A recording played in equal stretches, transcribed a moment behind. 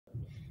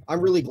I'm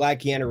really glad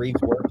Keanu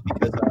Reeves worked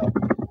because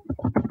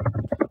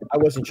I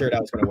wasn't sure that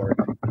was going to work.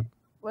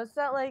 What's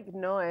that like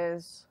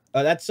noise?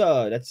 That's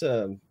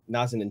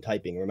Nazanin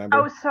typing. Remember?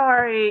 Oh,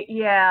 sorry.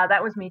 Yeah,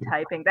 that was me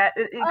typing.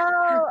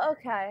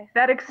 Okay.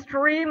 That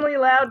extremely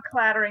loud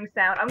clattering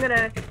sound. I'm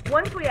gonna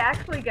once we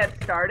actually get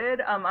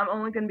started. I'm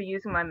only gonna be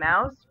using my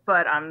mouse,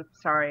 but I'm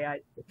sorry.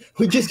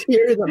 We just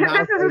hear the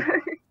mouse.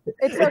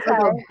 It's Like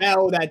okay. a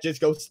bell that just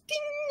goes ding.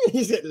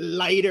 Is it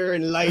lighter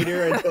and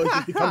lighter until it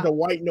just becomes a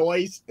white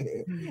noise?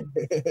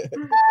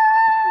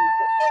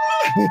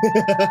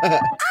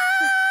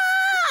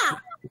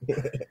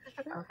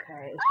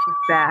 Okay, she's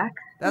back.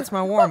 That's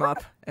my warm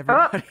up,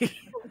 everybody.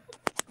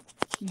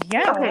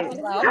 Yeah. Okay.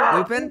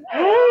 Lupine?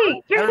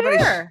 Hey, you're Everybody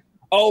here.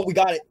 Oh, we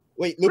got it.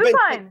 Wait, Lupine.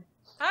 Lupine.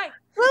 Hi.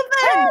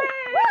 Lupine.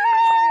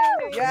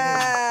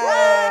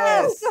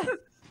 Yes!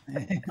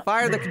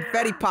 Fire the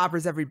confetti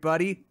poppers,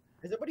 everybody.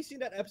 Has everybody seen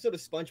that episode of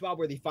SpongeBob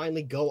where they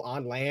finally go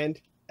on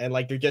land and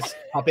like they're just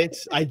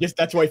puppets?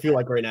 That's what I feel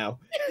like right now.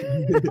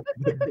 Isn't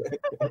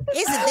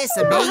this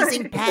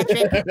amazing,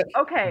 Patrick?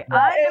 Okay,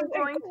 That I am is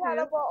going to.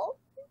 incredible.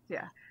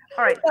 Yeah.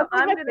 All right. So That's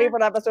I'm my gonna.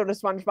 favorite episode of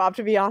SpongeBob,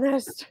 to be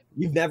honest.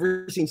 You've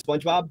never seen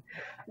SpongeBob?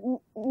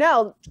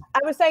 No, I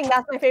was saying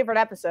that's my favorite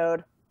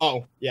episode.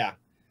 Oh yeah,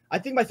 I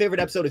think my favorite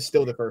episode is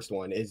still the first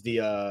one. Is the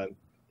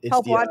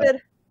Help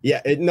Wanted?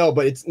 Yeah,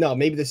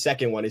 maybe the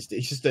second one is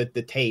it's just the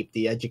tape,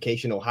 the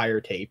educational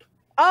hire tape.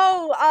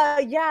 Oh,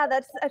 yeah,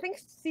 that's I think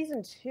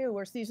season 2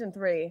 or season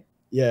 3.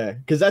 Yeah,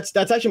 because that's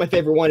actually my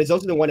favorite one. It's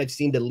also the one I've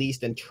seen the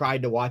least and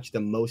tried to watch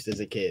the most as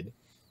a kid.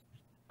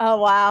 Oh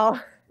wow.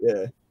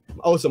 Yeah.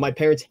 Also, my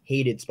parents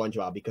hated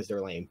SpongeBob because they're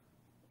lame.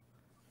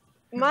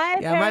 My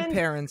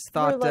parents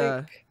thought were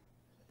like,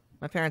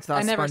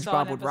 I never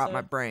saw an SpongeBob would rot my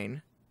episode.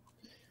 brain.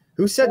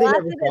 Who said well, they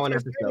that's never if saw an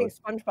it's for streaming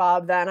episode?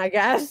 SpongeBob, then I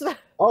guess.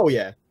 Oh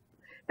yeah.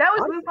 That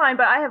was Lupine,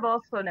 but I have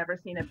also never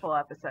seen a full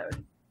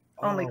episode.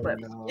 Only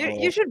clips. No.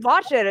 You should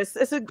watch it.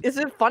 It's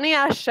a funny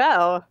ass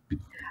show.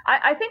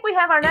 I think we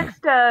have our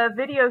next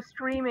video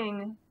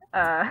streaming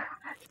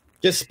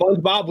Just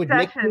SpongeBob with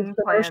Nick session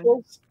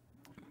commercials.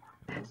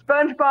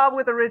 SpongeBob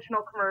with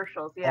original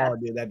commercials. Yeah. Oh,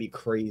 dude, that'd be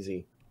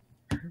crazy.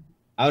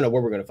 I don't know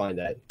where we're gonna find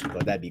that,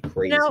 but that'd be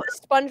crazy. You know,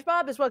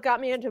 SpongeBob is what got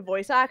me into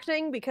voice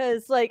acting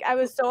because, like, I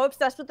was so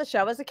obsessed with the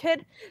show as a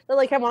kid that,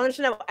 like, I wanted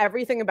to know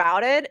everything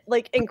about it,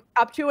 like,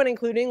 up to and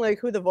including, like,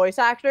 who the voice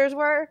actors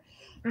were.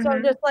 So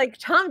I'm just like,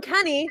 Tom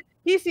Kenny,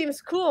 he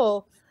seems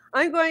cool.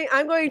 I'm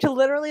going to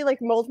literally,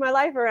 like, mold my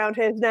life around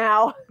his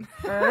now.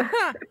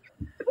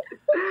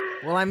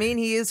 Well, I mean,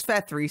 he is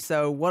Fethry,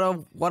 so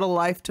what a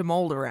life to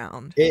mold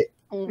around. It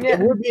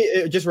would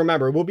be. Just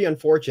remember, it will be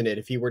unfortunate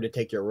if he were to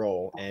take your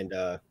role and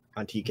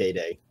on TK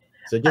Day.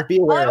 So just be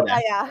aware of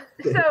that. Yeah.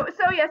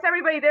 So yes,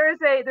 everybody, there's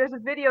a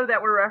video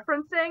that we're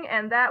referencing,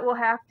 and that will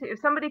have to, if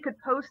somebody could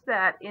post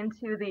that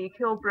into the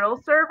Kill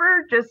Brill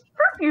server, just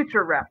for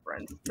future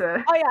reference.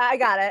 Oh yeah, I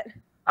got it.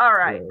 All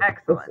right,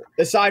 excellent.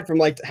 Aside from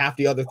like half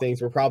the other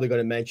things, we're probably going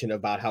to mention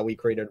about how we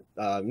created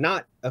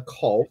not a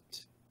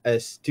cult,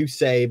 as to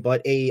say,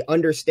 but a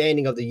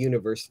understanding of the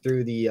universe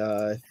through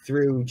the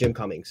through Jim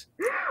Cummings.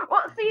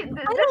 Well, see, I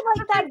don't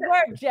like that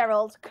word,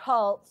 Gerald.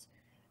 Cult.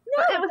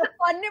 No, it was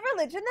a fun new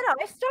religion that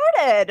I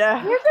started.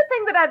 Here's the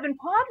thing that I've been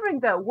pondering,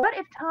 though. What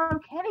if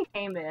Tom Kenny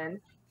came in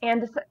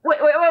and wait.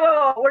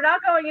 We're not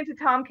going into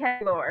Tom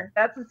Kenny lore.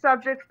 That's a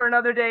subject for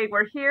another day.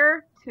 We're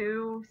here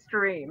to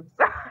stream.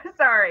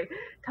 Sorry.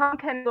 Tom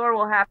Kenny lore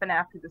will happen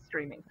after the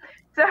streaming.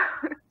 So,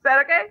 is that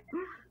okay?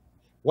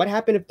 What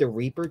happened if the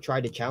Reaper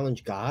tried to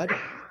challenge God?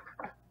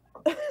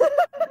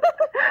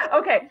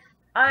 Okay.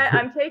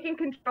 I'm taking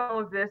control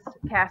of this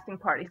casting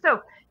party.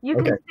 So you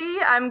can see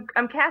I'm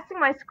casting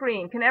my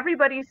screen. Can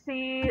everybody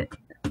see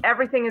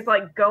everything is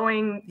like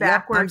going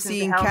backwards? Yep, I'm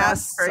seeing into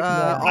casts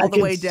I all the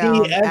can way see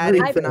down. Ad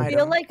everything. I feel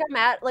infinitum. like I'm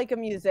at like a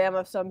museum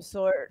of some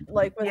sort,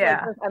 like with, Yeah.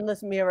 like, with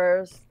endless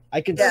mirrors. I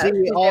can Yeah.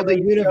 see all the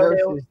Everything you show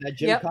universes that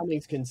Jim Yep.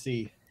 Cummings can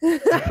see.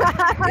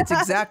 It's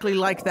exactly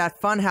like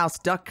that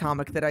Funhouse Duck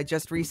comic that I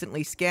just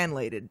recently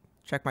scanlated.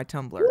 Check my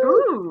Tumblr.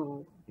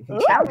 Ooh,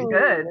 that was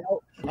good.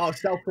 Oh,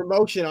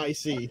 self-promotion, I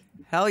see.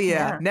 Hell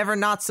yeah. Yeah. Never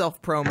not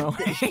self-promo.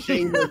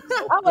 Shameless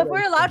Oh, if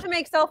we're allowed to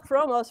make self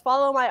promos,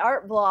 follow my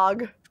art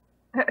blog.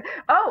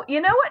 Oh, you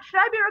know what? Should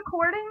I be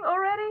recording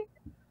already?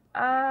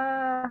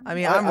 I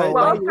mean, I'm rolling.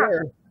 well,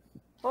 here.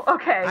 Well,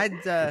 okay.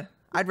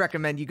 I'd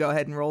recommend you go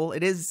ahead and roll.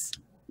 It is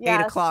 8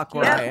 Yes. o'clock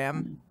where Yeah. I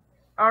am.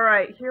 All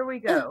right, here we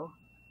go.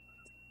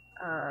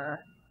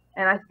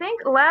 And I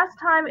think last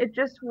time it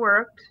just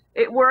worked.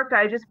 It worked.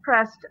 I just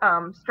pressed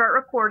start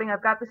recording.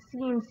 I've got the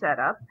scene set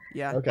up,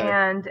 Yeah. Okay.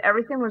 and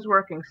everything was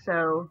working.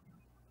 So,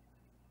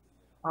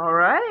 all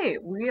right,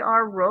 we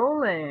are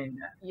rolling.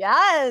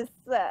 Yes.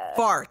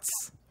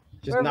 Farts.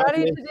 Just We're not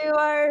ready me. to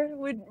do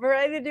we're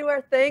ready to do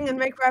our thing and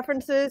make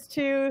references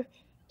to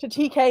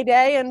TK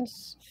Day and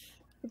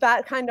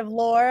that kind of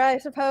lore, I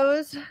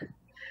suppose.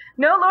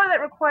 No lore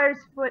that requires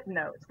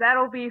footnotes.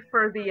 That'll be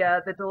for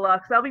the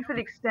deluxe. That'll be for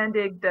the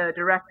extended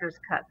director's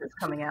cut that's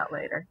coming out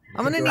later.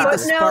 I'm gonna need But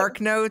the no-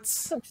 Spark notes.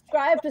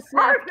 Subscribe to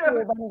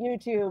SnapTube on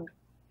YouTube.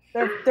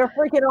 They're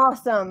freaking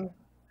awesome.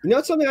 You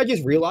know something I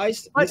just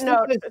realized? What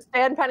no,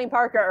 Stan Penny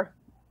Parker.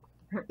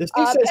 This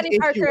thing says Penny issue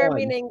Parker, 1.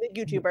 meaning the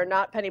YouTuber,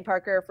 not Penny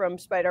Parker from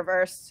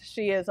Spider-Verse.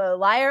 She is a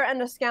liar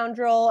and a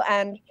scoundrel,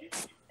 and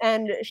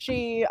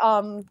she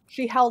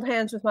held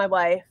hands with my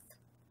wife.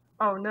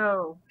 Oh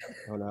no.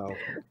 Oh no.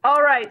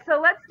 All right, so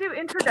let's do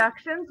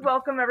introductions.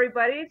 Welcome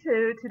everybody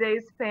to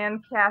today's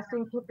fan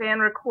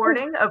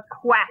recording of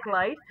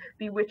Quacklight,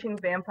 Bewitching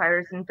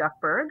Vampires in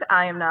Duckburg.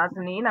 I am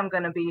Nazanin. I'm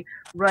going to be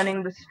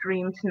running the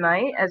stream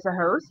tonight as a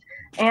host.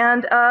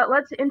 And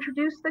let's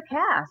introduce the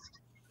cast.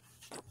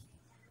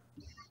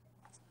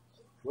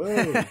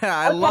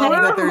 I love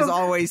that there's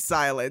always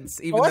silence,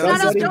 even though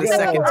this has been the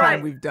second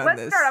time we've done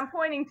this. Let's start. I'm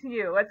pointing to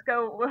you. Let's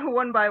go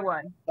one by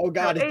one. Oh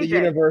God, so, it's AJ. the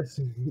universe.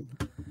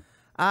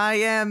 I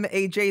am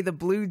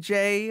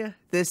aj-the-bluejay,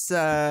 this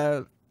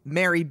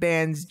merry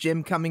band's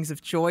Jim Cummings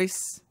of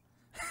choice.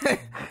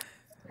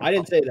 I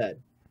didn't say that.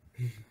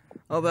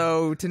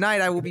 Although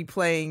tonight I will be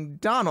playing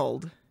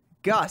Donald,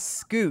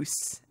 Gus,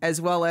 Goose, as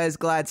well as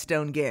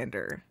Gladstone,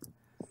 Gander.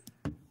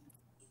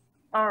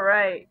 All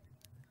right.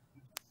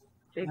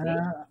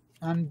 JP?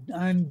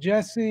 I'm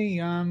Jesse.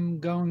 I'm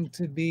going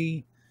to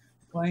be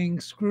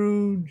playing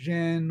Scrooge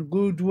and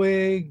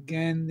Ludwig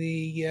and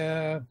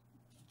the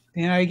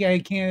and I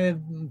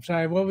can't. I'm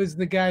sorry. What was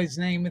the guy's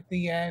name at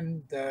the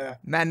end?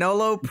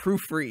 Manolo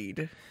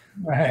Proofread.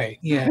 Right.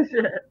 Yeah.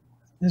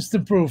 It's the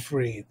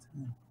Proofread.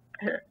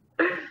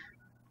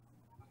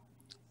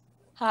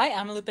 Hi,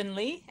 I'm Lupine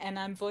Leigh, and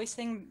I'm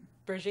voicing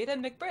Brigitta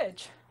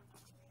McBridge.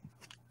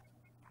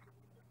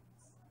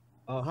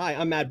 Hi,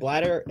 I'm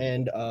MadBladder,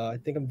 and I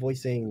think I'm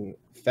voicing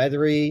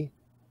Fethry.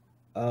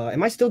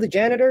 Am I still the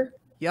janitor?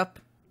 Yep.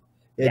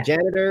 Yeah.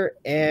 Janitor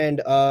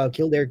and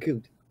Kildare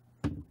Coot.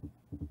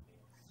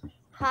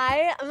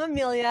 Hi, I'm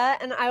Amelia,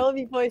 and I will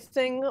be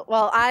voicing.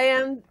 Well, I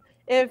am.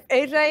 If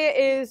AJ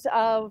is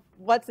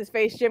what's his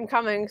face, Jim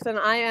Cummings, then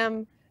I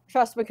am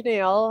Trust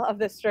McNeil of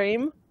this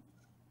stream.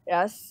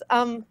 Yes.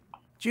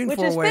 June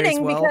which is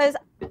fitting because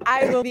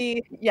I will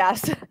be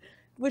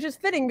which is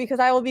fitting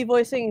because I will be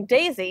voicing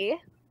Daisy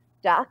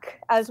Duck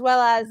as well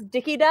as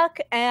Dickie Duck,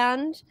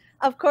 and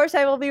of course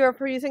I will be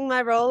reprising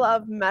my role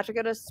of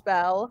Magica the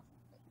Spell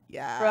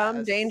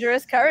from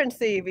Dangerous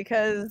Currency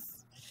because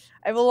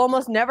I will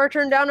almost never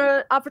turn down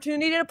an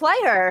opportunity to play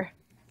her.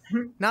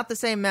 Not the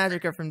same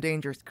Magica from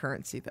Dangerous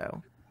Currency,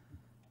 though.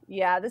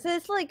 Yeah, this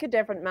is like a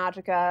different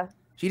Magica.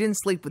 She didn't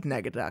sleep with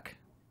Negaduck.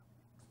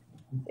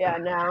 Yeah,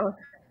 no.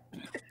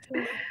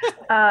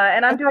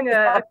 And I'm doing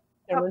a.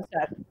 I'm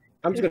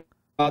just gonna talk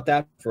about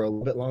that for a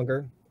little bit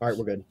longer. All right,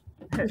 we're good.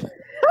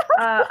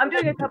 I'm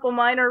doing a couple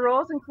minor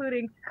roles,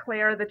 including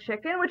Clara the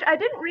chicken, which I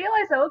didn't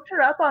realize. I looked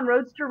her up on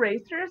Roadster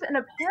Racers, and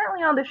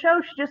apparently on the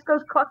show she just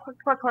goes cluck, cluck,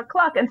 cluck, cluck,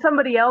 cluck, and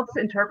somebody else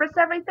interprets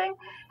everything.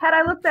 Had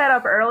I looked that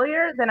up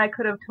earlier, then I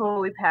could have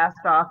totally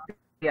passed off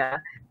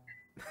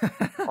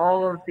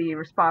all of the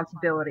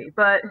responsibility.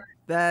 But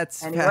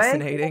that's anyway,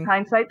 fascinating.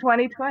 Hindsight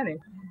 2020.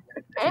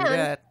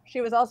 And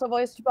she was also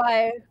voiced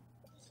by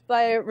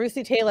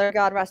Russi Taylor,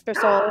 God rest her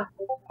soul.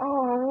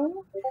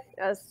 Oh.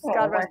 Yes,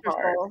 God rest her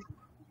soul.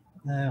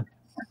 Yeah.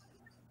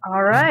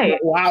 All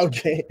right. Wow,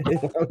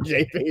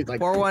 JP. Like,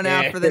 pour one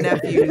out for the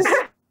nephews.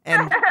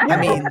 And I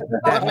mean,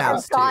 that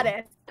mouse too. Got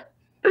it.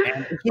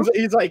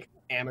 He's like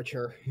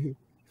amateur.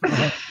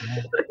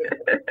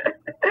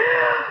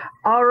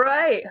 All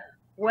right.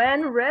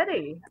 When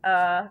ready,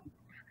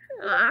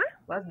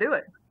 let's do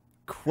it.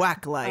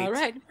 Quacklight. All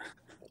right.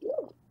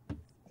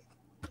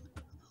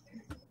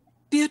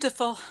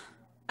 Beautiful.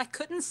 I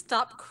couldn't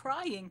stop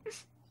crying.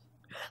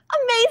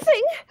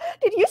 Amazing!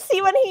 Did you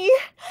see when he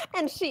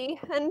and she?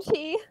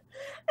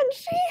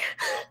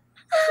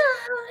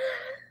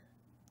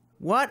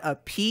 What a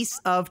piece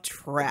of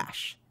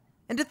trash.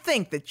 And to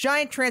think that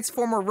Giant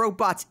Transformer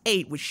Robots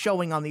 8 was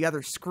showing on the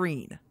other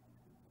screen.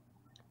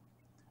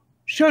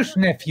 Shush,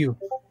 nephew.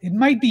 It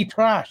might be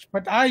trash,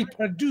 but I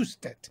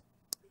produced it.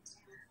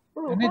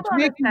 Ooh, And hold it's on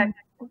making- a sec.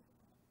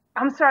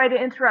 I'm sorry to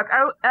interrupt.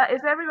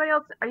 Is everybody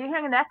else? Are you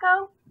hearing an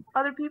echo?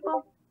 Other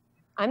people?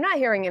 I'm not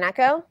hearing an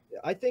echo.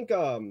 I think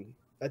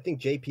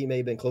JP may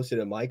have been closer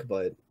to the mic,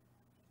 but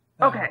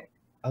Okay.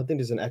 I don't think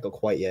there's an echo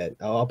quite yet.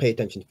 I'll pay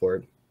attention for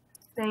it.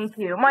 Thank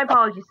you. My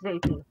apologies,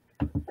 JP.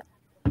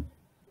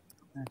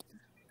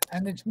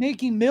 And it's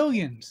making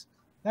millions.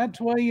 That's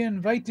why he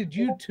invited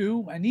you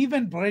two and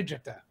even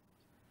Brigitta.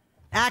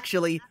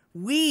 Actually,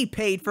 we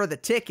paid for the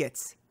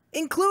tickets,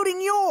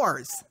 including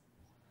yours.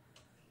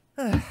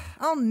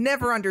 I'll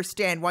never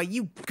understand why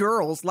you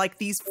girls like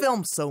these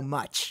films so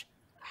much.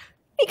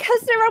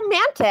 Because they're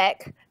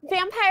romantic.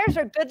 Vampires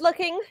are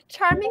good-looking,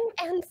 charming,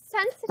 and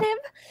sensitive.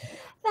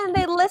 Then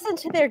they listen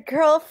to their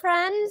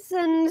girlfriends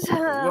and...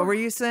 What were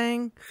you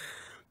saying?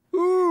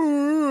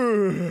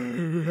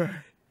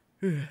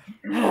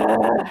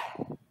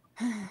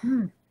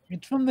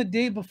 It's from the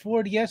day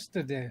before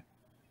yesterday.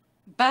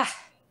 Bah!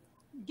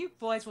 You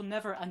boys will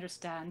never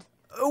understand.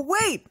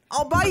 Wait!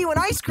 I'll buy you an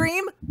ice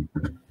cream!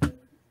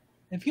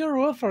 If you're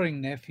offering,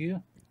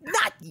 nephew.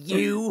 Not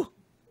you!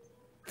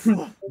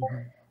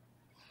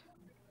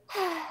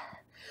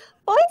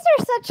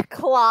 such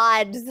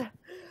clods.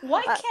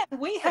 Why can't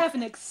we have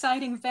an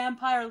exciting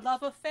vampire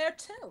love affair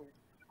too?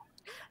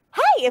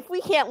 Hey, if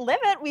we can't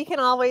live it, we can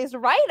always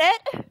write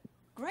it.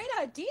 Great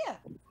idea.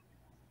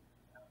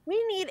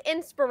 We need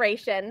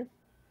inspiration.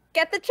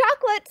 Get the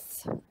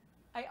chocolates.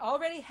 I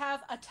already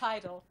have a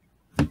title.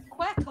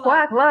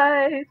 Quacklight.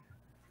 Quacklight.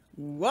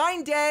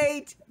 Wine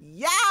date!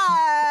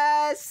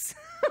 Yes!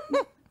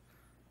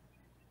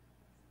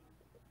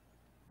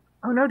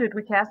 Oh no, did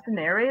we cast the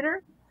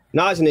narrator?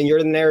 Nazanin,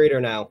 you're the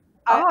narrator now.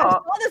 I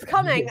saw this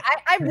coming.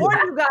 I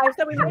warned you guys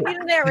that we might need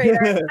a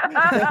narrator.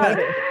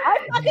 I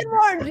fucking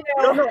warned you.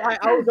 No,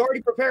 I was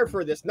already prepared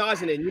for this.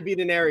 Nazanin, you be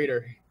the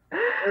narrator.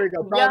 There we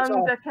go.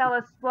 Young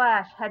Duckella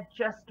Splash had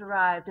just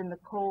arrived in the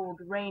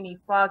cold, rainy,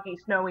 foggy,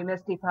 snowy,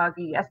 misty,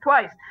 foggy, yes,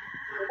 twice,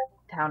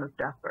 town of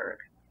Duckburg.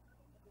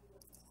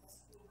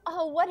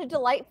 Oh, what a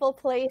delightful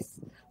place.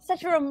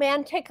 Such a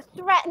romantic,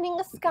 threatening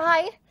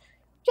sky.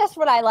 Just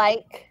what I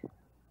like.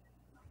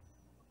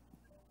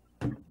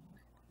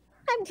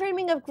 I'm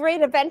dreaming of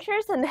great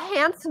adventures and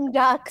handsome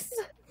ducks.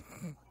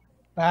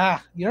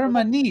 Ah, you're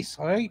my niece,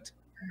 right?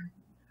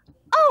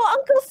 Oh,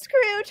 Uncle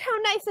Scrooge, how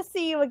nice to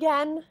see you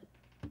again.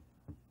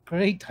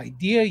 Great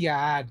idea you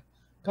had,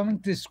 coming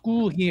to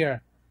school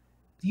here.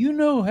 Do you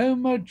know how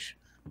much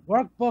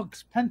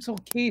workbooks, pencil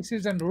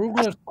cases, and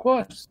rulers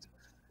cost?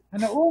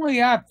 And I only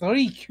have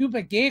 3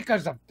 cubic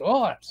acres of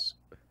doors.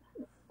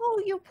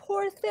 Oh, you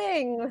poor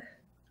thing.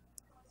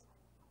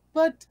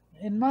 But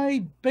in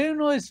my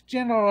boundless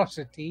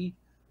generosity,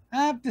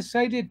 I've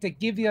decided to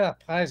give you a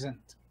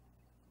present.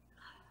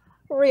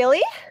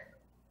 Really?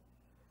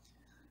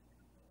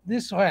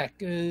 This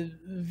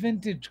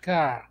vintage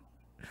car.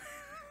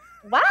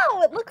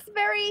 Wow, it looks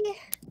very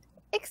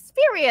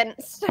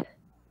experienced.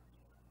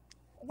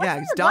 What's Yeah,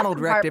 in because the Donald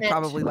glove wrecked it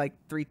compartment? probably like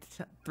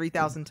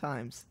 3,000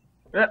 times.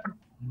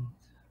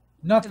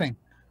 Nothing.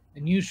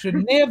 And you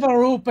should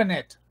never open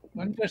it.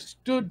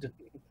 Understood?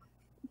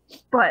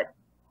 But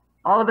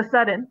all of a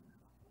sudden,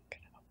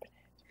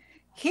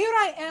 Here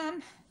I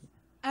am.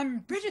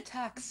 I'm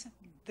Brigitta,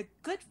 the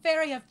good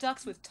fairy of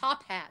ducks with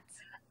top hats.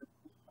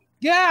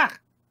 Yeah!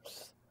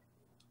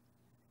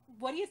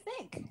 What do you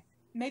think?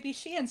 Maybe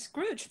she and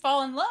Scrooge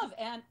fall in love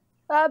and...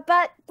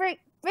 But Rich's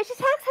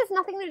Hacks has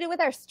nothing to do with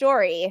our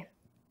story.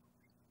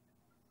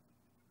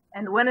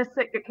 and when a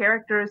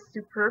character is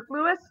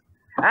superfluous,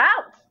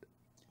 out!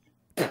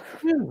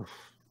 Phew.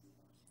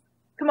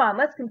 Come on,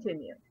 let's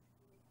continue.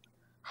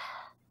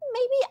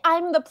 Maybe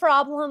I'm the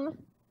problem.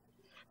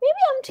 Maybe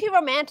I'm too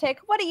romantic.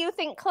 What do you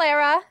think,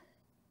 Clara?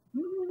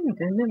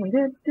 Never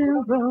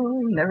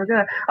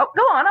gonna. Oh,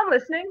 go on, I'm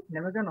listening.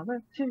 Never gonna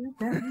let you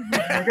down.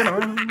 Never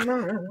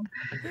gonna.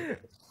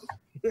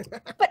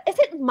 But is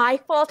it my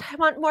fault I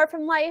want more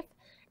from life?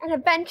 An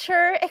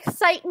adventure,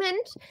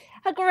 excitement,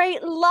 a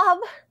great love.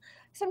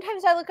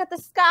 Sometimes I look at the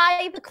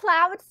sky, the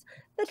clouds,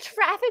 the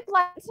traffic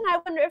lights, and I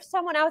wonder if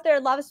someone out there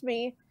loves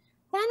me.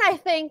 Then I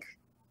think,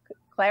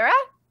 Clara?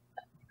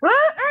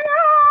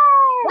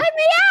 Let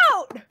me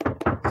out!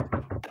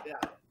 Yeah,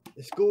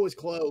 the school is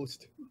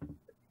closed.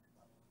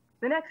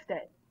 The next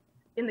day,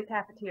 in the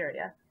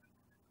cafeteria.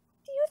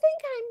 Do you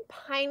think I'm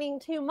pining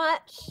too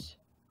much?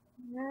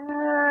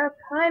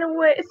 Kind of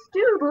way.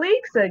 Stewed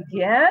leaks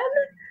again?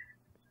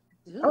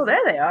 Oh,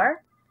 there they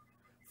are.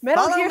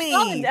 Metal Follow Gear me,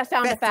 Solid, that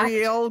sound effect.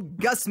 Fethry,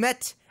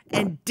 Gusmet,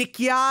 and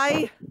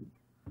Dickie.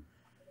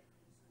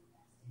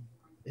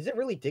 Is it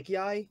really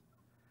Dickie?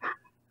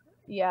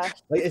 Yeah.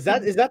 Like, is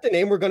that the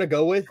name we're gonna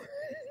go with?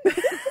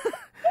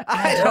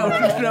 I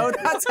don't know.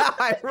 That's how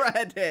I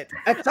read it.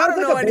 I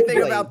don't know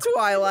anything about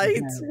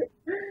Twilight.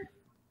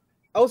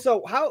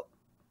 Also,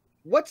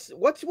 what's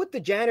with the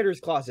janitor's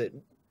closet?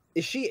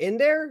 Is she in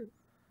there?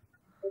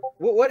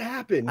 What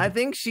happened? I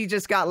think she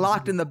just got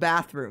locked in the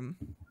bathroom.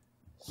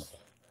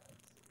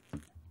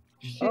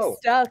 She's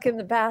stuck in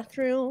the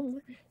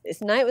bathroom. This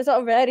night was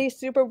already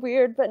super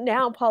weird, but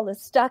now Paul is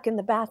stuck in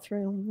the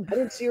bathroom. I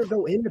didn't see her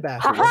go in the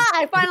bathroom. Haha!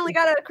 I finally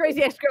got a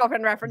Crazy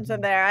Ex-Girlfriend reference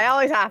in there. I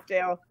always have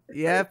to.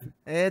 Yep,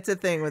 it's a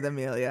thing with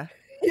Amelia.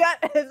 Yeah,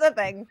 it's a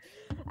thing.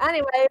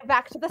 Anyway,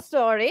 back to the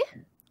story.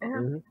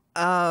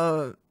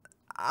 I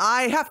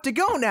have to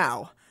go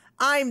now.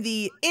 I'm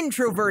the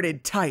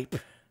introverted type.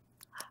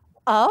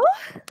 Oh?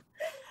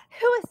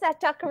 Who is that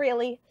duck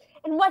really?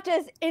 And what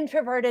does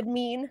introverted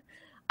mean?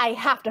 I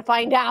have to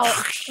find out.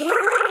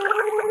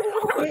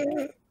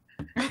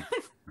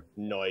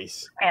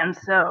 Nice. And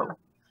so.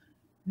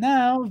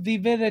 Now we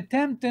will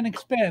attempt an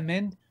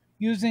experiment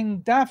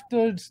using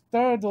Dafter's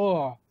third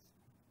law.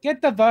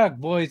 Get the work,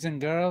 boys and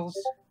girls.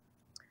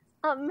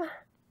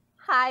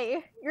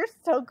 Hi. You're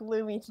so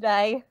gloomy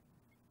today.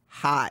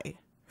 Hi.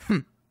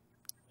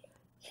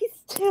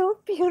 He's too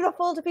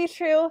beautiful to be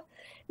true.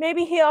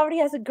 Maybe he already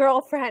has a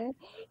girlfriend.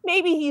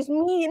 Maybe he's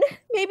mean.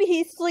 Maybe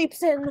he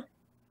sleeps in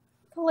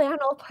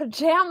flannel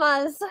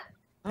pajamas.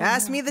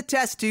 Pass me the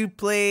test tube,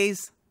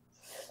 please.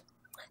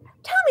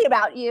 Tell me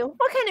about you.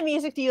 What kind of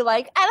music do you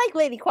like? I like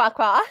Lady Quack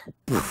Quack.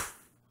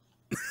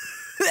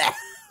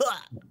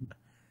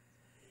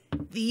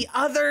 The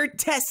other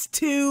test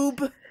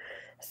tube.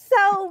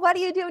 So, what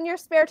do you do in your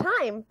spare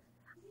time?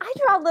 I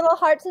draw little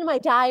hearts in my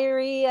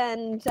diary,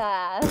 and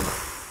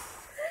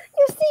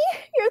you see,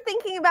 you're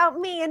thinking about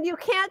me, and you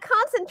can't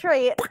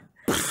concentrate.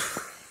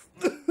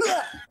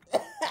 Why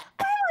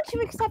don't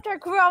you accept our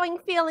growing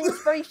feelings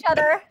for each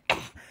other?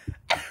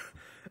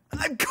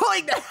 I'm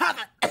going to have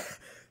a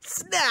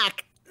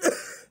snack.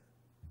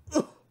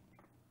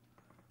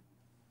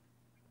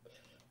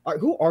 All right,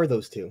 who are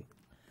those two?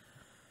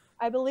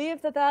 I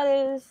believe that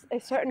is a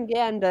certain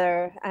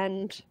Gander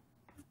and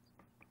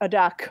a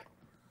duck.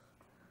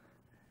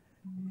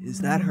 Is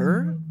that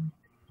her?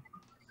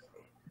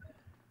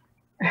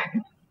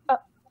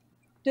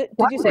 Did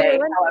you say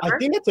her? I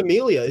think it's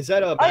Amelia. Is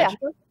that Magica?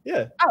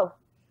 Yeah. Oh,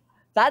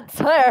 that's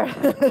her.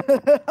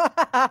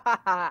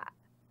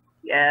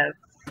 Yes.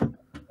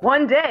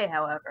 One day,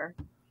 however.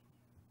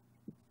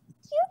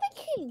 Do you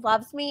think he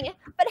loves me?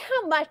 But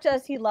how much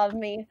does he love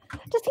me?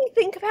 Does he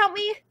think about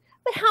me?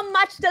 But how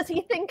much does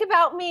he think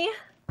about me?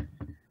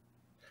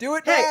 Do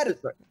it, Hey, Dad.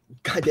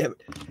 God damn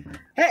it.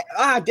 Hey,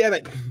 damn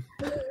it.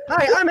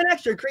 Hi, I'm an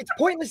extra who creates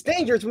pointless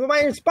dangers with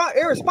my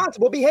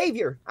irresponsible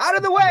behavior. Out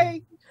of the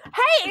way.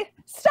 Hey,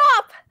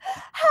 stop!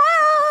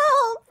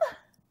 Help!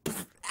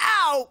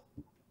 Ow!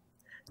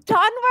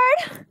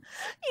 Donward,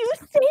 you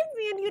saved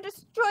me and you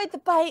destroyed the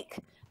bike.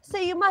 So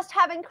you must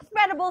have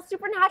incredible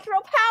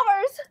supernatural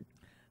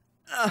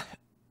powers.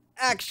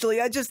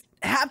 Actually, I just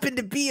happened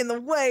to be in the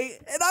way,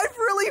 and I've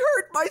really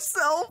hurt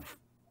myself.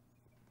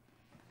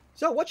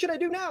 So what should I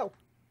do now?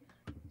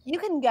 You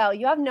can go.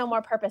 You have no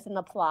more purpose in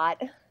the plot.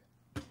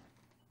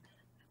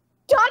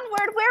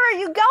 Donward, where are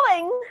you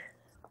going?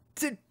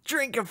 To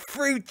drink a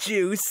fruit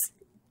juice.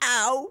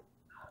 Ow.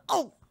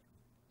 Oh,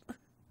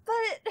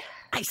 But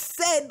I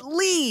said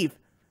leave.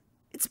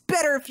 It's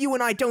better if you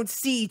and I don't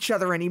see each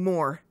other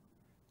anymore.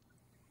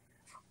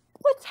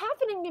 what's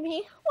happening to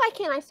me? Why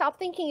can't I stop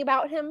thinking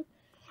about him?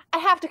 I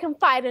have to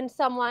confide in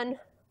someone.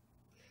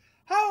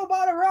 How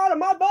about a ride on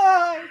my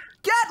bike?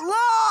 Get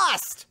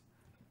lost!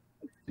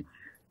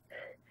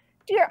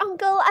 Dear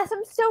uncle, as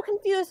I'm so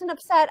confused and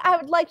upset, I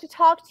would like to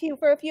talk to you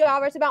for a few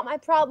hours about my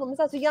problems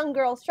as a young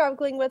girl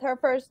struggling with her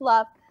first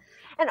love,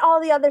 and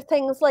all the other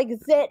things like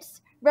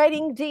zits,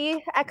 writing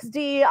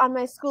DXD on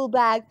my school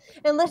bag,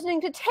 and listening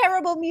to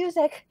terrible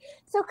music.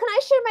 So can I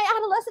share my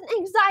adolescent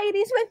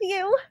anxieties with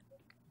you?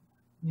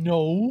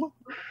 No.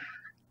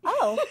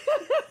 Oh.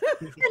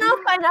 Then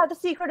I'll find out the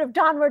secret of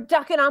downward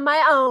ducking on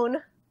my own.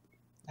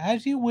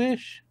 As you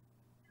wish.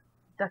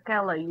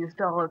 Duckella used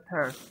all of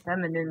her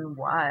feminine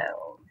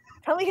wiles.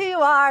 Tell me who you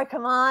are.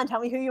 Come on. Tell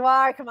me who you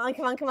are. Come on,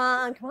 come on, come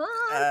on, come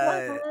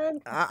on,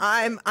 come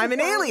on. I'm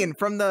an alien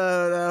from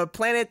the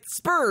planet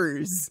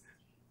Spurs.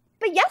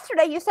 But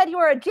yesterday you said you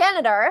were a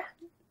janitor.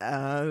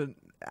 I'm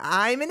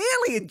an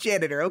alien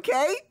janitor,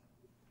 okay?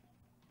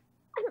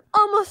 I'm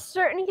almost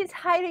certain he's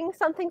hiding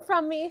something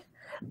from me.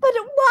 But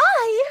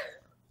why?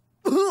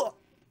 Ugh.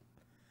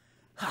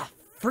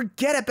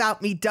 Forget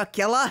about me,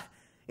 Duckella.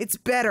 It's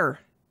better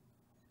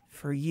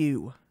for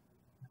you.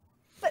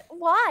 But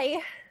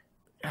why?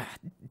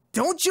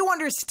 Don't you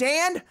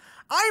understand?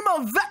 I'm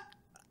a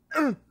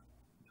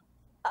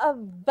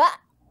But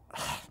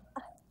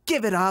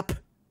Give it up.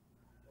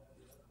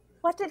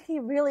 what did he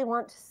really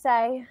want to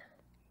say?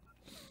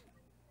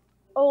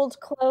 Old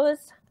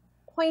clothes,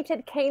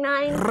 pointed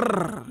canines,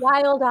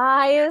 wild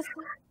eyes.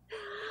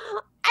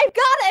 I've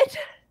got it!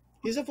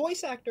 He's a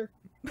voice actor.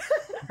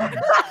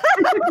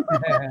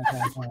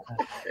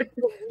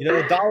 You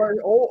know,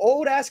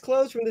 old ass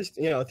clothes from this,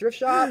 thrift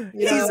shop.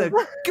 He's a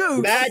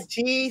goose. Bad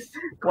teeth,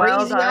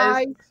 Wild crazy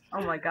eyes.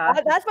 Oh my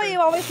god. That's why you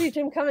always see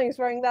Jim Cummings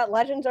wearing that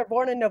Legends Are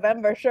Born in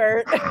November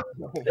shirt. Oh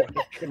my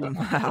goodness.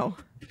 Wow.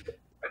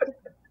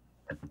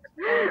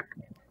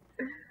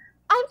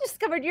 I've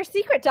discovered your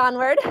secret,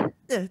 Donward.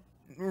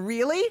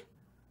 Really?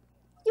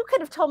 You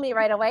could have told me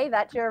right away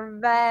that you're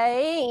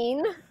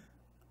vain,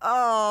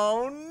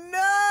 Oh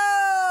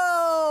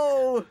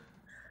no!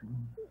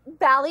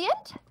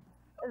 valiant,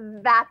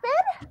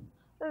 vapid,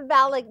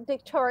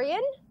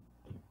 valedictorian,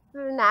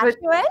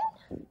 masculine,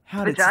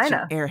 How did such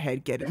Vagina. an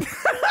airhead get in?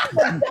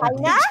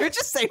 vagina. You're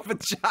just saying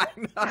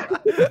vagina.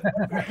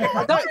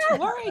 Don't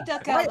worry,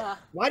 Duckella.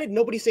 Why did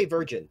nobody say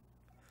virgin?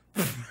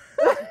 That's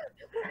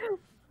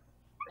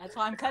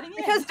why I'm cutting in.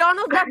 Because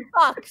Donald Duck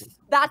fucks.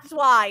 That's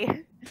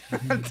why.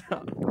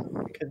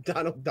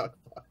 Donald Duck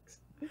Fox.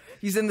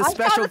 He's in the I saw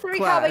special the three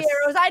class.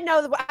 caballeros. I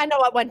know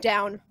what went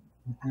down.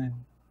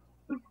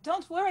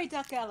 Don't worry,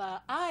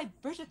 Duckella.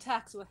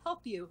 Brigitta, will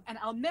help you, and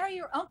I'll marry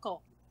your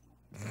uncle.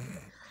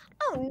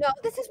 Oh no,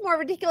 this is more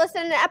ridiculous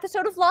than an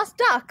episode of Lost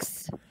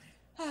Ducks.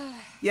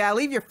 Yeah,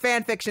 leave your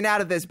fan fiction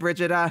out of this,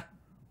 Brigitta.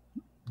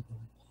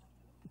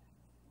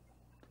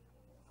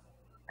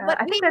 What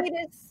I we think that's-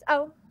 need is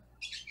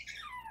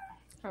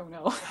Oh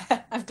no,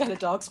 I've got a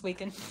dog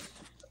squeaking.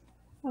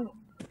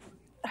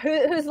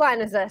 whose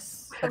line is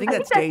this? I think I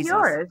that's think Daisy's.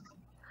 yours.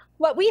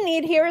 What we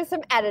need here is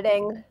some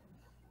editing.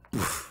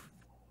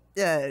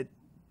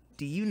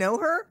 Do you know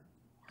her?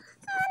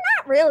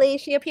 Not really.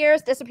 She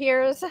appears,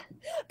 disappears.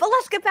 But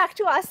let's get back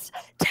to us.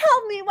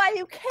 Tell me why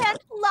you can't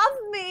love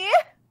me.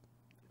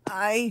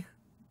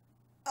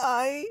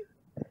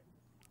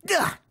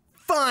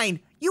 Fine,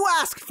 you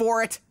asked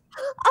for it.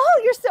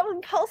 Oh, you're so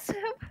impulsive.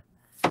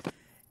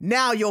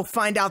 Now you'll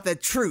find out the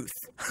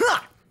truth.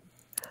 Ha!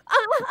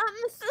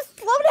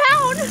 Slow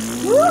down.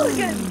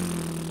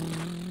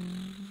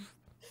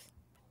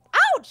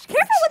 Ouch!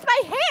 Careful with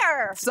my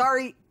hair.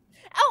 Sorry.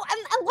 Oh,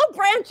 and low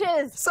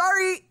branches.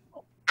 Sorry.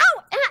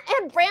 Ow,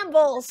 and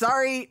brambles.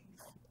 Sorry.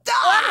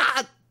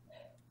 Ah!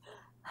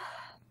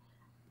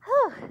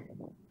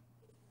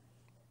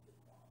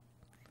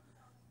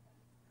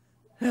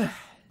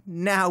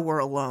 Now we're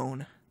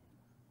alone.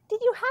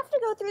 Did you have to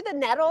go through the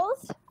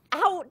nettles?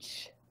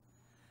 Ouch.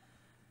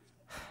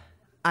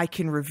 I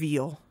can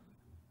reveal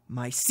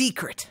my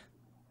secret.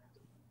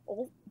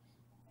 Oh.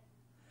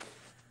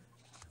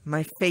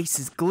 My face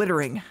is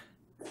glittering.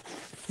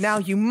 Now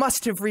you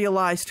must have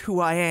realized who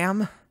I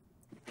am.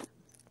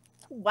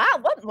 Wow,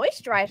 what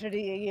moisturizer do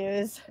you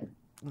use?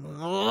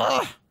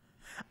 Ugh.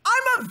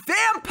 I'm a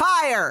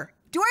vampire!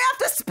 Do I have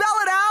to spell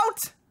it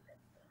out?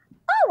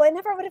 Oh, I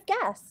never would have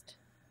guessed.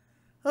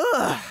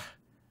 Ugh.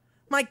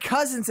 My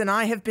cousins and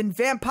I have been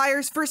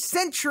vampires for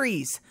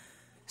centuries.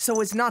 So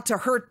as not to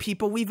hurt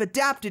people, we've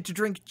adapted to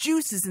drink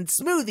juices and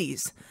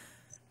smoothies.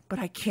 But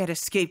I can't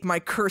escape my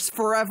curse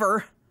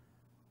forever.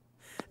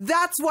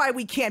 That's why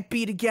we can't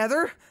be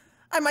together.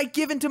 I might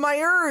give in to my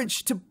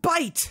urge to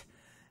bite.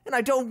 And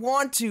I don't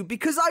want to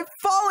because I've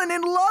fallen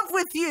in love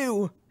with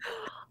you.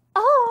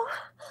 Oh,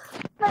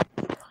 but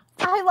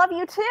I love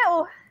you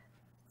too.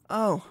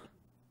 Oh.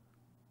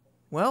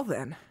 Well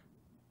then.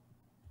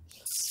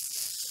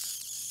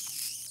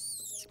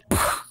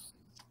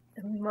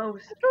 The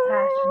most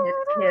passionate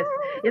kiss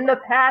in the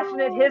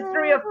passionate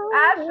history of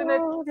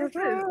passionate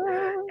kisses.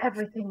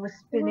 Everything was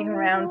spinning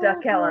around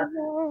Duckella.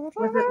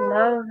 Was it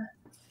love?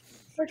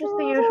 Or just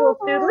the usual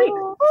stewed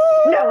leaks?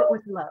 No, it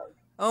was love.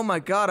 Oh my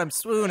god, I'm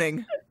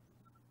swooning.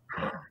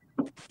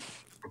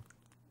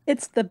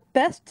 It's the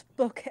best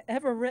book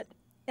ever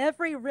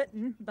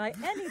written by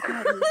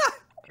anybody.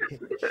 And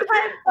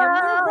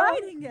we're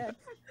writing it.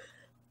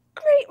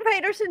 Great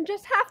writers in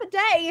just half a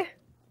day.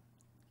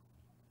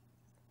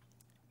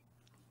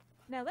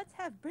 Now let's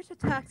have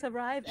Brigitta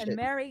arrive and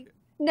marry.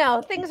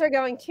 No, things are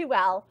going too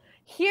well.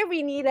 Here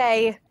we need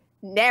a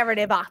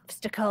narrative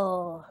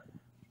obstacle.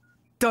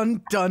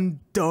 Dun dun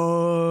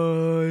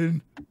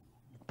dun.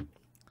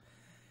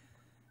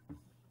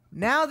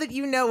 Now that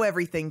you know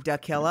everything,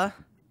 Duckella,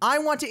 I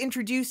want to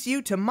introduce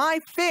you to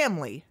my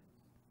family.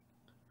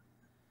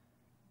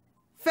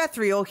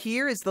 Fethry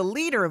here is the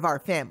leader of our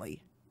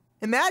family.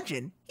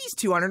 Imagine, he's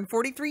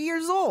 243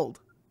 years old.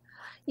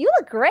 You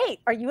look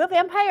great. Are you a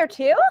vampire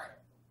too?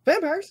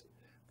 Vampires?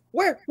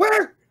 Where?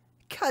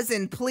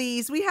 Cousin,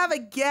 please, we have a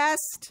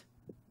guest.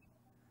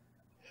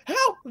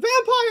 Help!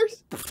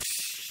 Vampires!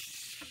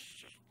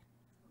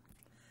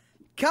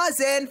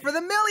 Cousin, for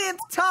the millionth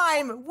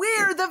time,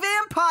 we're the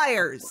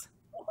vampires!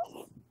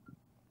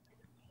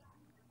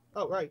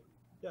 Oh, right.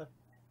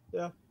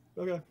 Yeah.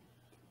 Okay.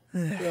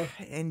 Yeah.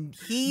 And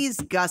he's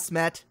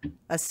Gusmet,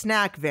 a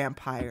snack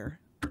vampire.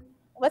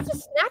 What's a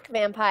snack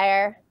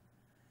vampire?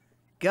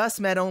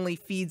 Gusmet only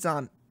feeds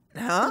on...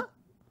 Huh?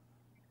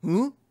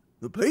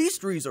 The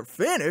pastries are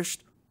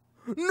finished?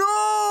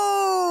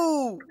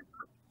 No!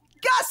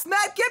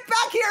 Gusmet, get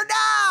back here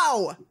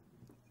now!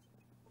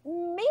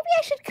 Maybe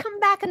I should come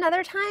back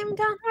another time,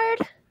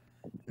 Downward?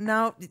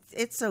 No,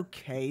 it's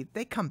okay.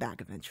 They come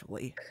back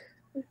eventually.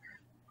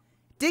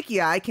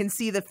 Dickie can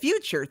see the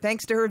future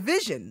thanks to her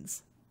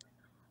visions.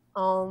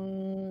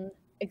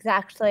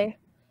 Exactly.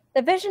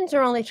 The visions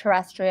are only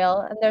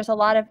terrestrial, and there's a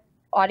lot of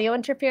audio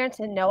interference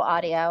and no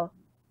audio.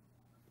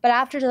 But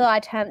after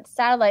July 10th,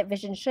 satellite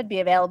vision should be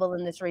available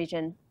in this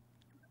region.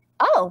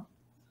 Oh!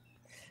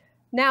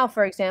 Now,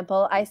 for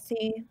example, I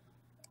see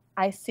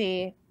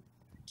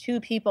two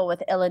people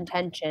with ill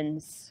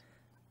intentions.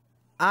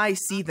 I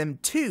see them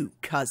too,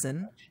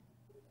 cousin.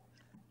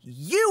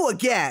 You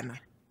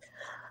again!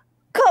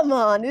 Come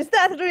on, is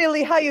that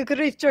really how you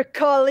greet your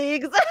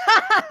colleagues?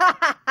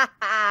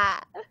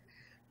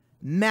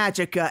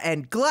 Magica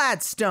and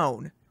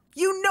Gladstone,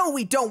 you know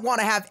we don't want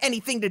to have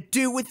anything to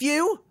do with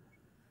you!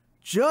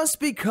 Just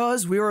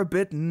because we're a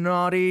bit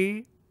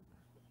naughty.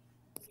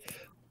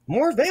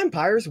 More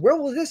vampires? Where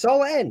will this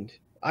all end?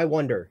 I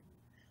wonder.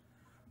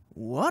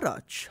 What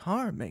a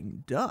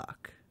charming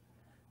duck.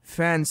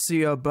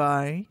 Fancy a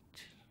bite?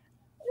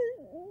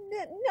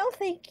 No,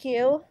 thank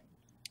you.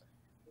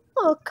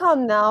 Oh,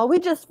 come now. We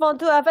just want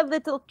to have a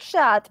little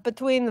chat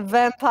between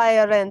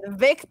vampire and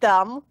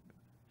victim.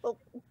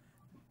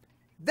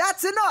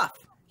 That's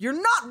enough! You're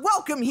not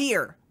welcome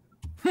here!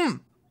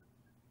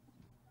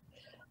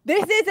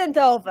 This isn't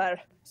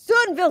over.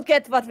 Soon we'll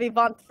get what we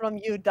want from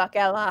you,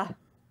 Duckella.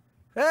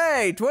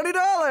 Hey,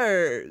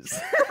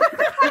 $20!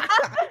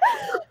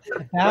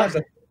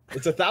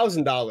 It's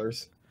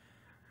 $1,000.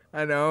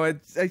 I know, I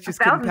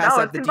just couldn't pass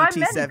up the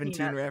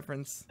DT-17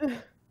 reference.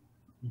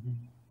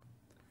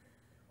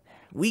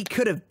 We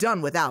could have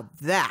done without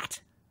that.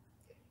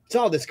 It's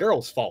all this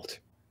girl's fault.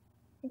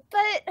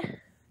 But...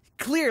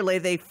 Clearly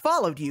they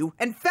followed you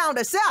and found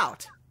us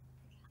out.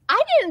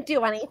 I didn't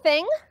do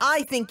anything.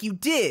 I think you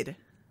did.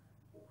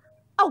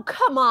 Oh,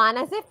 come on,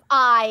 as if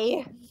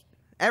I...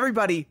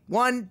 Everybody,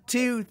 1,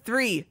 2,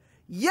 3.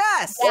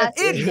 Yes, Yes,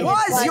 it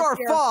was your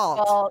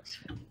fault.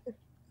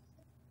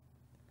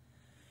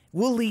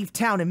 We'll leave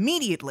town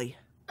immediately.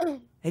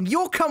 And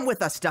you'll come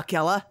with us,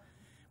 Duckella.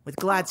 With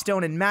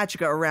Gladstone and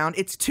Magica around,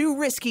 it's too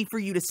risky for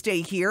you to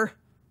stay here.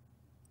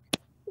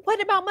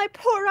 What about my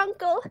poor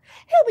uncle?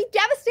 He'll be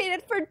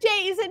devastated for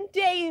days and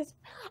days.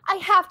 I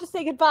have to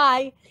say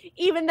goodbye,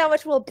 even though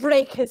it will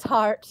break his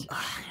heart.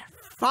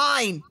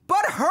 Fine,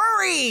 but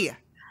hurry!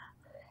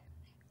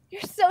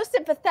 You're so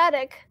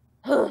sympathetic.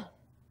 But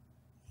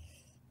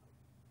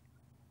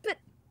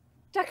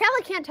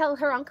Duckella can't tell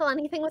her uncle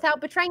anything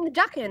without betraying the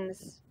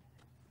Duckins.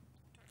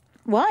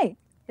 Why?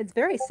 It's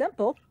very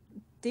simple.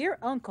 Dear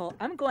uncle,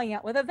 I'm going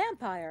out with a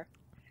vampire.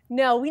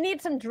 No, we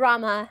need some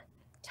drama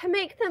to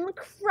make them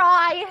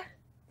cry.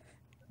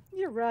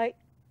 You're right.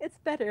 It's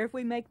better if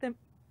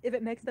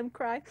it makes them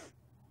cry.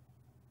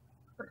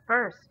 But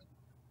first,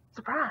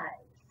 surprise.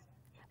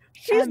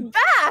 She's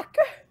back!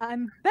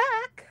 I'm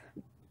back!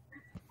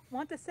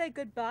 Want to say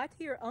goodbye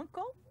to your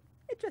uncle?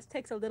 It just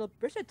takes a little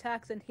Brigitta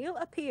tax and he'll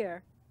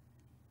appear.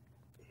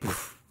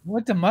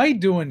 What am I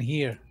doing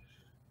here?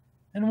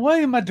 And why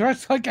am I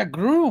dressed like a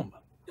groom?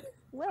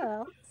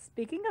 Well,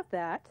 speaking of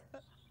that...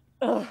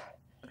 Ugh.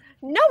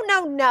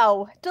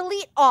 No.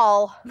 Delete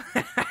all.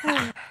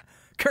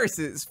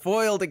 Curses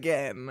foiled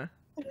again.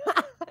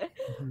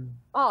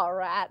 All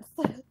rats.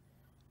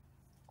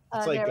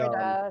 It's like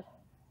the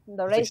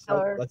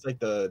racer. that's like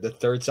the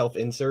third self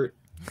insert.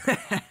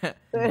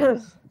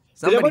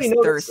 Somebody's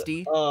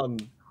thirsty.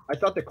 I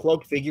thought the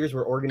cloaked figures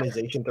were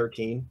Organization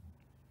 13.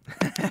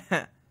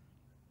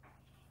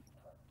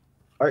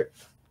 All right.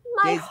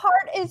 My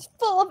heart is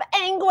full of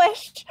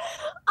anguish.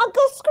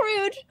 Uncle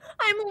Scrooge,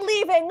 I'm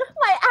leaving.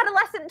 My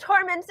adolescent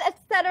torments,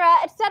 etc.,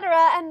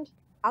 etc. And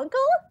Uncle?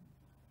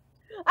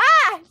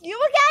 Ah, you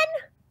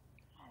again?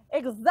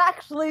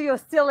 Exactly, you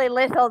silly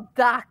little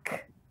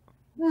duck.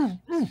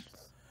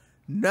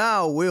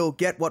 Now we'll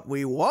get what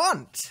we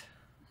want.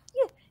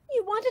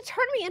 You want to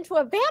turn me into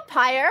a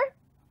vampire?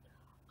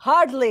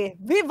 Hardly.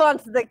 We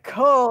want the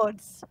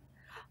codes.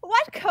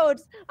 What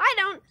codes? I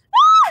don't...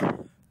 Ah!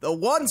 The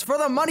ones for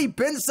the money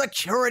bin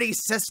security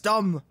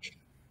system.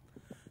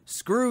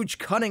 Scrooge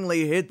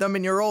cunningly hid them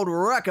in your old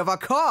wreck of a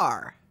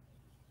car.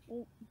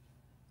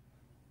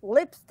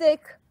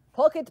 Lipstick,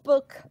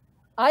 pocketbook,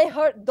 I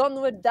Heart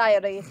Donwood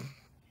Diary.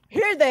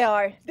 Here they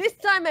are. This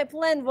time my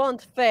plan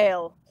won't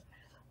fail.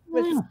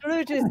 With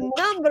Scrooge's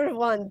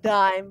 #1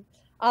 dime,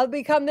 I'll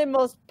become the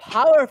most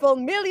powerful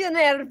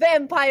millionaire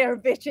vampire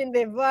bitch in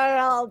the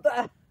world.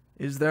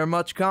 Is there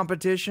much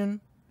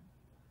competition?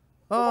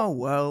 Oh,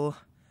 well.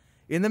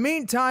 In the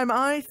meantime,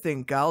 I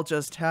think I'll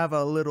just have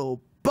a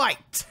little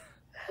bite.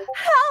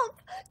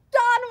 Help!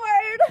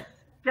 Donward!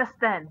 Just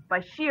then,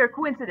 by sheer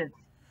coincidence.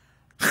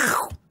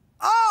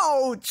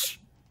 Ouch!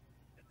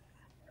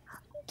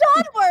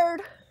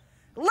 Donward!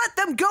 Let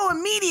them go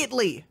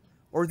immediately,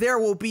 or there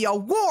will be a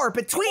war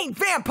between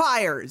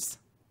vampires!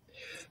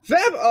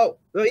 Oh,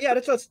 yeah,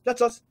 that's us.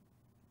 That's us.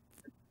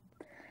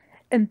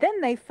 And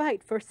then they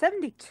fight for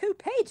 72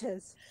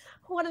 pages.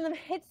 One of them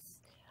hits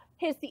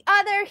the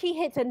other, he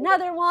hits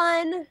another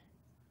one.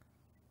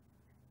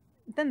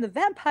 Then the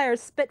vampires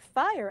spit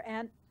fire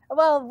and...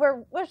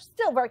 Well, we're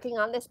still working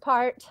on this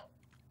part.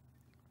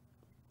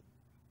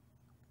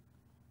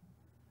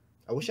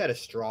 I wish I had a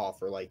straw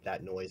for like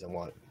that noise I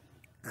want.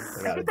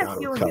 I think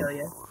that's you,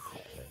 Amelia.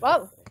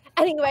 Whoa.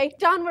 Anyway,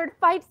 Donward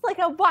fights like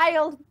a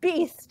wild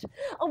beast.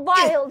 A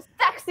wild,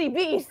 sexy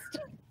beast.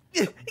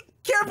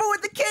 Careful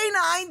with the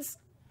canines!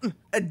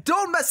 And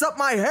don't mess up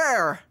my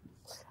hair!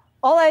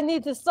 All I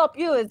need to stop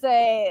you is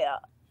a...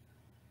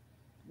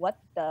 What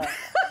the...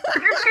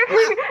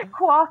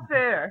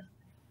 Coiffeur.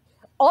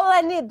 All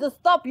I need to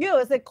stop you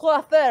is a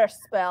coiffeur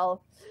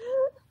spell.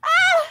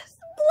 Ah!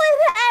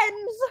 Split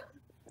ends!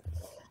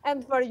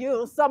 And for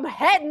you, some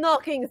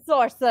head-knocking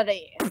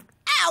sorcery.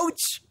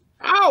 Ouch!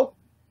 Ow!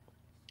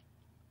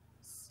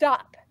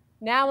 Stop.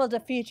 Now I'll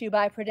defeat you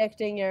by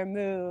predicting your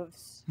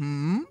moves.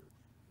 From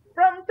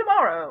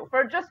tomorrow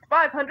for just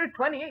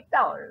 $528.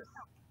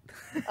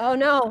 Oh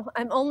no,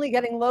 I'm only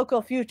getting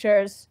local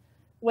futures.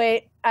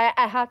 Wait,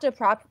 I have to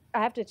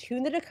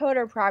tune the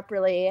decoder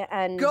properly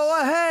and...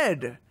 Go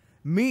ahead!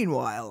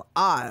 Meanwhile,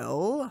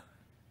 I'll...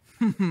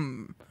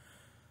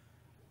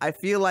 I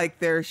feel like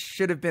there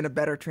should have been a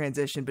better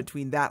transition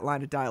between that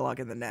line of dialogue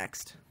and the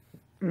next.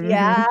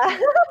 Yeah.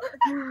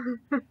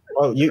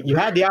 Well, you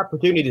had the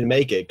opportunity to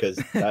make it, because,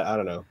 I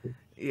don't know.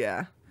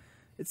 Yeah.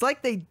 It's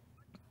like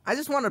I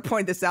just want to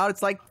point this out.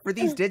 It's like for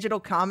these digital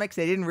comics,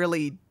 they didn't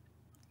really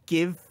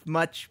give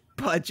much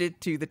budget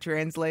to the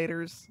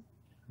translators.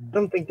 I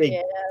don't think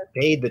they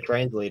paid the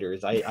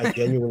translators. I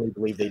genuinely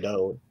believe they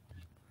don't.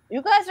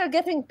 You guys are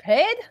getting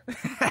paid?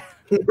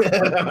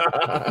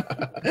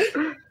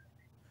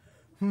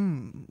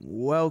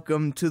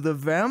 Welcome to the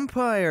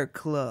Vampire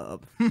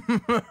Club.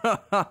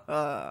 Help!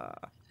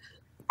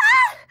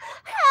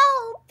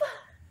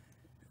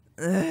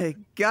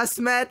 Gus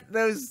met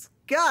those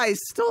guys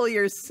stole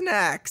your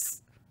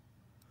snacks.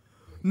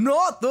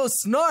 Not the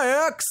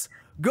snacks!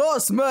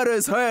 Gus met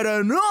has had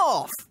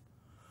enough!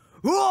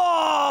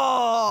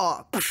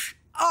 Whoa!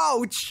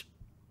 Ouch!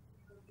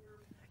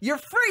 You're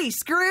free,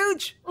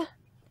 Scrooge!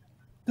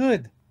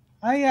 Good.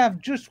 I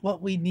have just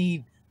what we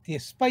need to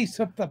spice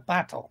up the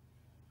battle.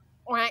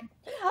 A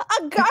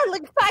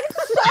garlic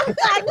fang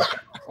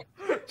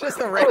shotgun!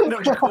 Just a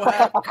random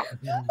quack. Run!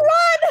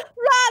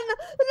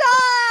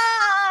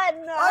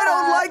 I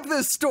don't like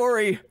this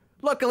story.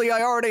 Luckily,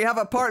 I already have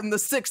a part in the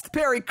 6th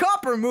Perry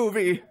Copper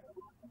movie.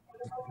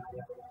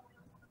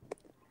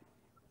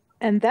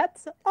 And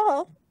that's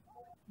all.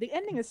 The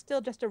ending is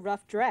still just a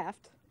rough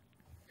draft.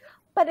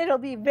 But it'll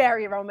be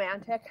very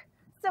romantic.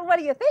 So what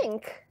do you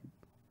think?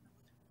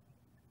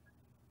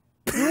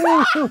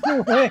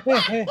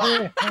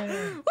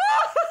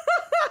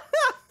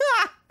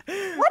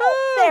 What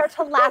is there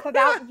to laugh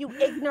about, you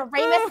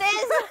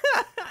ignoramuses?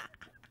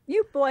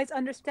 You boys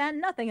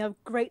understand nothing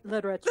of great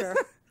literature.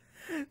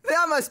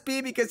 That must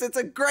be because it's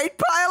a great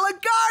pile of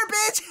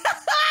garbage!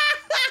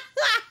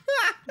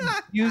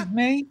 Excuse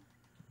me?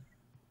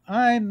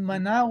 I'm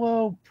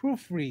Manolo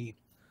Proofread,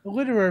 a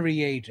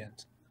literary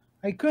agent.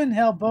 I couldn't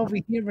help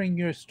overhearing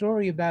your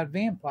story about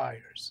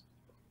vampires.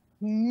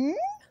 Hmm?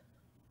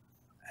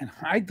 And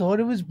I thought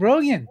it was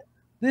brilliant.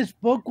 This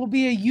book will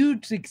be a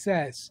huge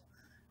success.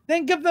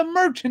 Think of the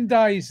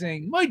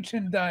merchandising.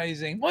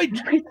 Merchandising.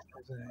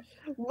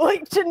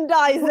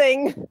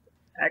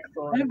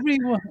 Excellent.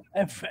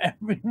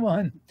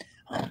 Everyone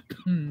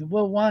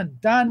will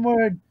want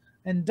Donward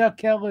and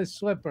Duck Ellis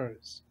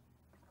slippers.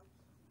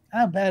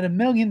 How about $1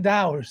 million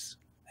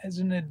as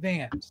an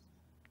advance?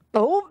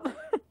 Oh,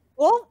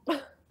 Well,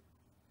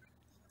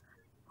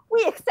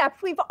 we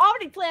accept. We've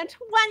already planned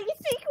 20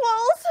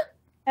 sequels.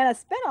 and a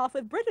spinoff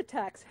with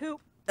Brigitta, who...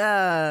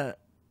 How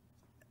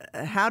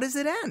does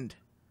it end?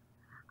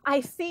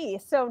 I see.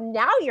 So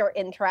now you're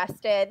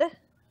interested.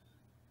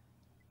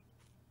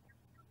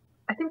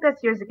 I think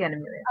that's yours again,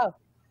 Amelia. Oh,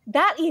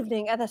 that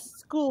evening at the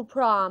school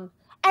prom,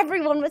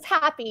 everyone was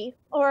happy,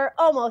 or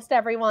almost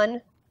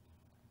everyone.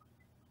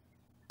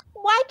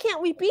 Why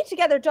can't we be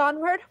together,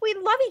 Donward? We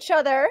love each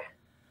other.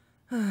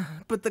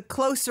 But the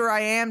closer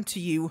I am to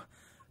you,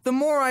 the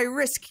more I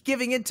risk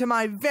giving into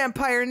my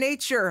vampire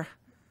nature.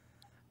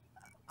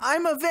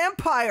 I'm a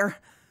vampire,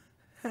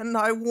 and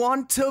I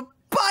want to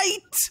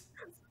bite!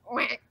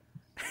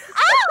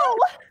 Ow!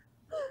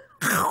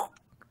 Ow!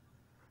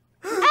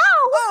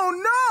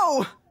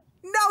 Oh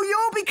no! Now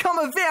you'll become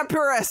a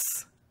vampiress!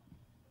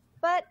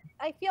 But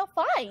I feel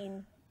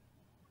fine.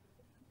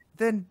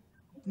 Then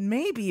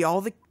maybe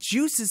all the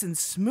juices and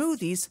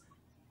smoothies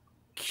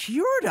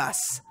cured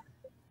us.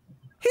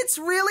 It's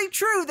really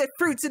true that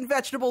fruits and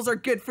vegetables are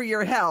good for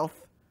your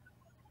health.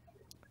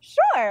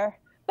 Sure,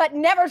 but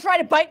never try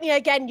to bite me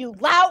again, you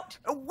lout!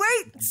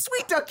 Wait,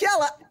 sweet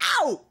Duckella!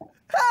 Ow!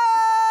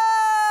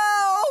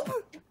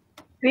 Help!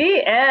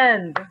 The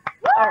end.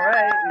 All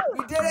right.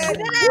 We did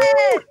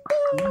it!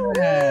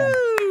 Yeah.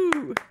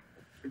 Woo!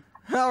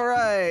 All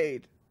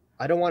right.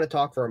 I don't want to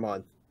talk for a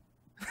month.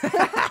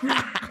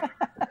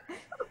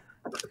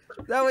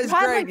 That was You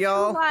had great, like 2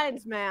 y'all.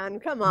 lines, man.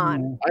 Come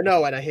on. I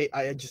know, and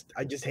I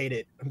just hate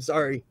it. I'm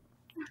sorry.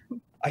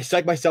 I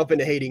psyched myself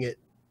into hating it.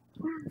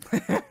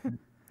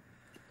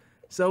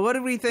 So what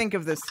did we think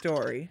of this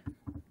story?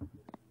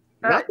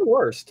 Not the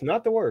worst.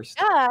 Not the worst.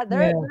 Yeah,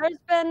 Yeah.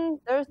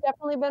 there's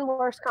definitely been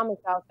worse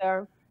comics out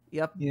there.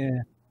 Yep. Yeah.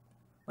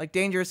 Like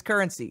Dangerous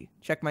Currency.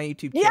 Check my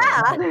YouTube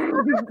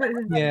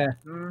channel. Yeah. Yeah.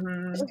 I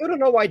Mhm. still don't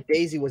know why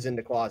Daisy was in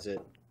the closet.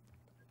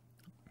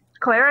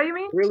 Clara, you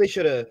mean? Really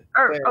should have.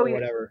 Or- Clara oh, or yeah.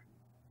 whatever.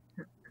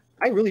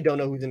 I really don't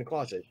know who's in the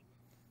closet.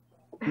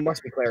 It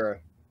must be Clara.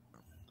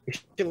 We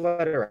should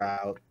let her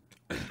out.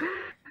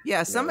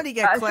 Yeah, somebody Should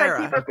get I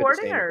Clara. keep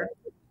recording or?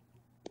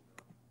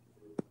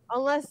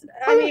 Unless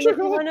I mean, if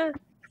you wanna,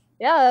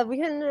 yeah, we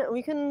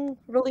can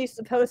release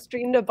the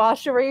post-stream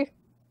debauchery.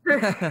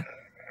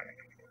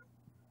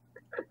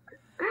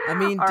 I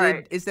mean, All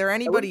right. is there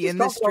anybody just in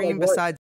this talk about, like, stream what- besides